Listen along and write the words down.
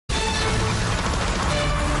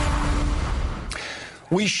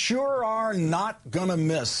We sure are not going to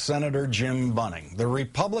miss Senator Jim Bunning, the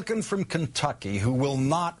Republican from Kentucky who will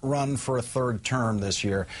not run for a third term this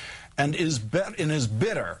year and is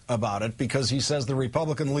bitter about it because he says the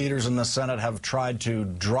Republican leaders in the Senate have tried to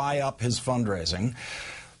dry up his fundraising.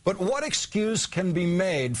 But what excuse can be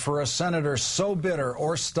made for a senator so bitter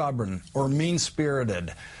or stubborn or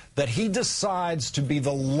mean-spirited that he decides to be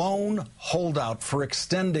the lone holdout for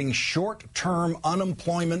extending short-term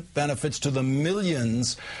unemployment benefits to the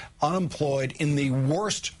millions unemployed in the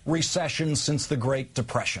worst recession since the Great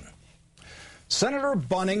Depression? Senator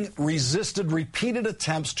Bunning resisted repeated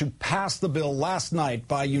attempts to pass the bill last night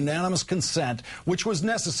by unanimous consent, which was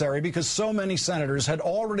necessary because so many senators had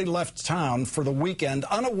already left town for the weekend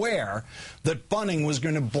unaware that Bunning was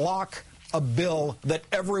going to block a bill that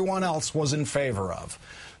everyone else was in favor of.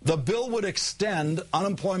 The bill would extend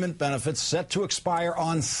unemployment benefits set to expire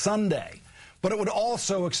on Sunday, but it would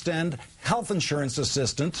also extend health insurance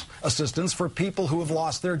assistance for people who have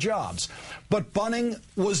lost their jobs. But Bunning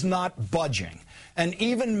was not budging and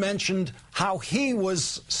even mentioned how he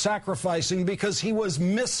was sacrificing because he was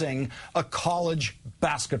missing a college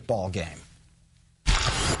basketball game.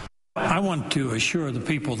 I want to assure the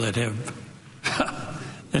people that have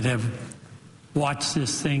watched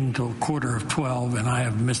this thing till 11:45, and I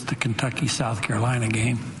have missed the Kentucky-South Carolina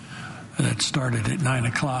game that started at 9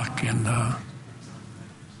 o'clock, and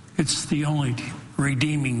it's the only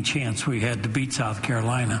redeeming chance we had to beat South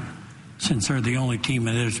Carolina, since they're the only team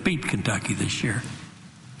that has beat Kentucky this year.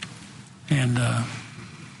 And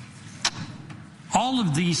all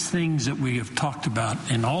of these things that we have talked about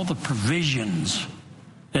and all the provisions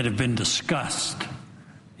that have been discussed,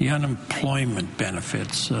 the unemployment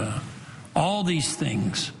benefits, all these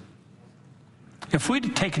things, if we'd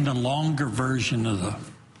have taken the longer version of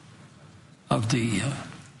the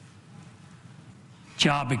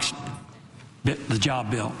job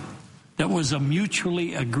bill that was a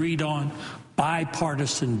mutually agreed on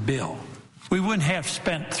bipartisan bill, we wouldn't have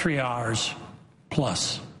spent 3 hours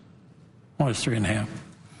plus, almost 3.5,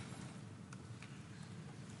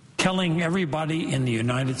 telling everybody in the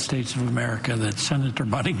United States of America that Senator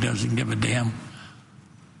Bunning doesn't give a damn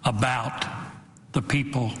about the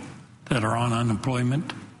people that are on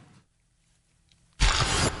unemployment.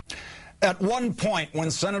 At one point, when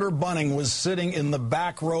Senator Bunning was sitting in the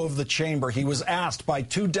back row of the chamber, he was asked by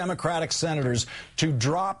 2 Democratic senators to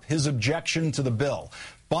drop his objection to the bill.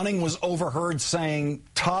 Bunning was overheard saying,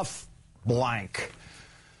 "Tough blank."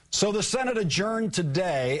 So the Senate adjourned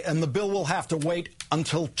today, and the bill will have to wait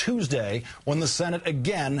until Tuesday when the Senate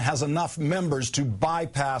again has enough members to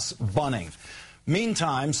bypass Bunning.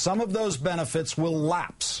 Meantime, some of those benefits will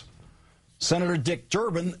lapse. Senator Dick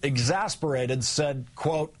Durbin, exasperated, said,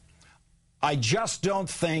 quote, "I just don't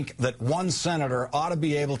think that one senator ought to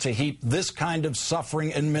be able to heap this kind of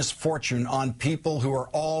suffering and misfortune on people who are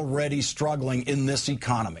already struggling in this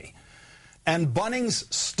economy." And Bunning's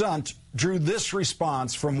stunt drew this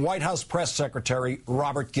response from White House Press Secretary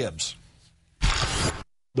Robert Gibbs.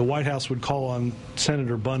 The White House would call on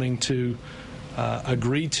Senator Bunning to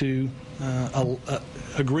agree to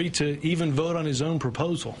even vote on his own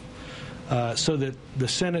proposal so that the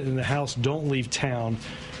Senate and the House don't leave town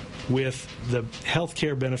with the health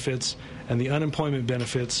care benefits and the unemployment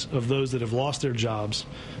benefits of those that have lost their jobs,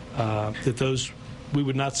 we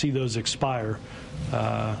would not see those expire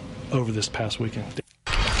over this past weekend.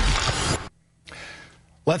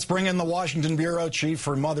 Let's bring in the Washington bureau chief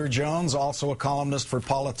for Mother Jones, also a columnist for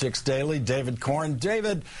Politics Daily, David Corn.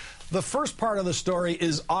 David, the first part of the story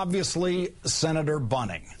is obviously Senator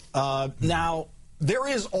Bunning. Now, there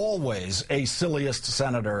is always a silliest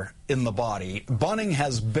senator in the body. Bunning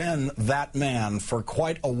has been that man for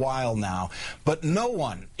quite a while now, but no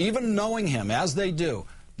one, even knowing him as they do,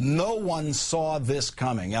 no one saw this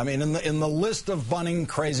coming. I mean, in the list of Bunning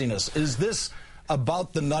craziness, is this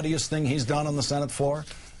about the nuttiest thing he's done on the Senate floor?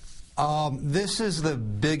 This is the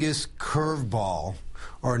biggest curveball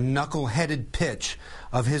or knuckle-headed pitch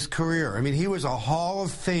of his career. I mean, he was a Hall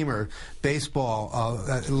of Famer baseball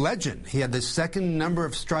legend. He had the second number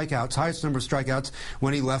of strikeouts, highest number of strikeouts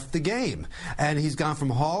when he left the game. And he's gone from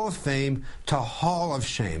Hall of Fame to Hall of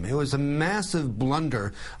Shame. It was a massive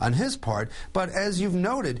blunder on his part, but as you've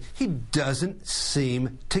noted, he doesn't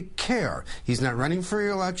seem to care. He's not running for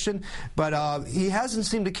re-election, but he hasn't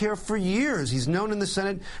seemed to care for years. He's known in the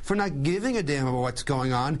Senate for not giving a damn about what's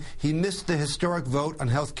going on. He missed the historic vote vote on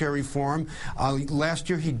health care reform. Last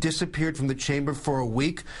year, he disappeared from the chamber for a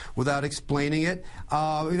week without explaining it.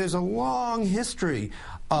 There's a long history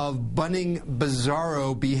of Bunning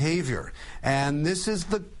bizarro behavior, and this is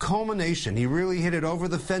the culmination. He really hit it over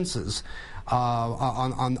the fences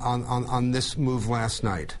on this move last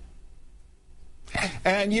night.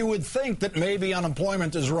 And you would think that maybe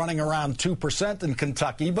unemployment is running around 2% in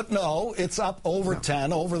Kentucky, but no, it's up over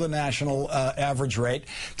 10, over the national average rate.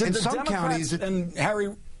 In some counties, and Harry,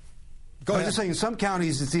 go ahead. I was just saying, in some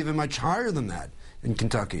counties it's even much higher than that in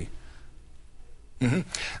Kentucky. Mm-hmm.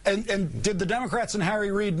 And did the Democrats and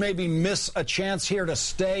Harry Reid maybe miss a chance here to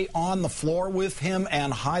stay on the floor with him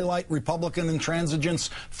and highlight Republican intransigence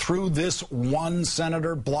through this one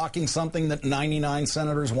senator blocking something that 99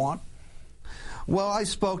 senators want? Well, I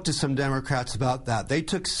spoke to some Democrats about that. They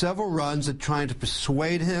took several runs at trying to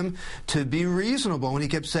persuade him to be reasonable, and he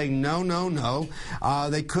kept saying no, no, no.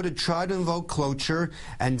 They could have tried to invoke cloture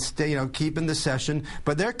and stay, keep in the session,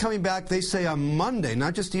 but they're coming back, they say, on Monday,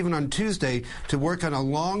 not just even on Tuesday, to work on a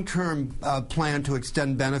long-term plan to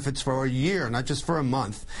extend benefits for a year, not just for a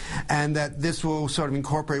month, and that this will sort of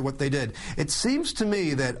incorporate what they did. It seems to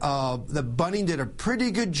me that Bunning did a pretty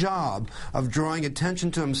good job of drawing attention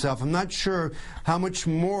to himself. I'm not sure how much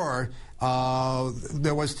more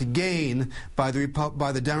there was to gain by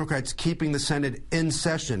the Democrats keeping the Senate in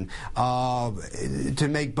session to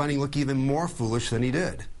make Bunning look even more foolish than he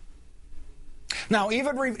did. Now,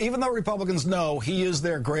 even though Republicans know he is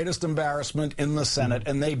their greatest embarrassment in the Senate,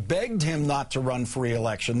 and they begged him not to run for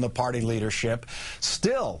re-election, the party leadership,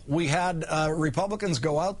 still, we had Republicans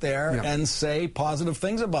go out there and say positive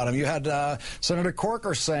things about him. You had Senator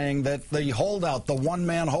Corker saying that the holdout, the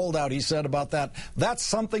one-man holdout, he said about that, that's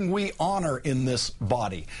something we honor in this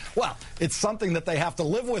body. Well, it's something that they have to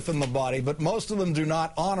live with in the body, but most of them do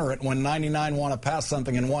not honor it when 99 want to pass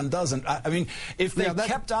something and one doesn't. I mean, if they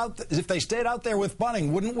if they stayed out there with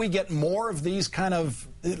Bunning, wouldn't we get more of these kind of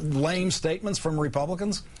lame statements from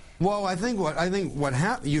Republicans? Well, I think what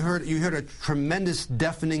happened, you heard a tremendous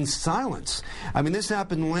deafening silence. I mean, this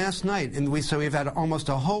happened last night, and so we've had almost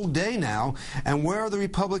a whole day now. And where are the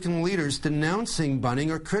Republican leaders denouncing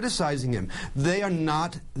Bunning or criticizing him? They are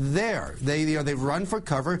not there. They've run for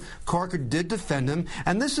cover. Corker did defend him,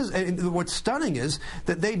 and this is what's stunning is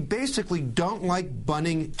that they basically don't like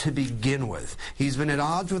Bunning to begin with. He's been at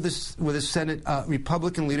odds with his Senate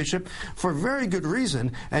Republican leadership for a very good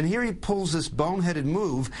reason, and here he pulls this boneheaded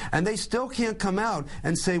move. And they still can't come out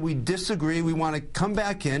and say, we disagree, we want to come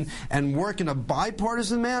back in and work in a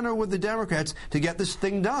bipartisan manner with the Democrats to get this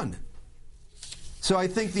thing done. So I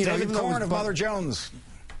think, David Corn of Mother Jones.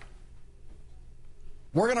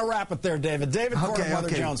 We're going to wrap it there, David. David Corn of Mother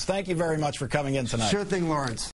Jones, thank you very much for coming in tonight. Sure thing, Lawrence.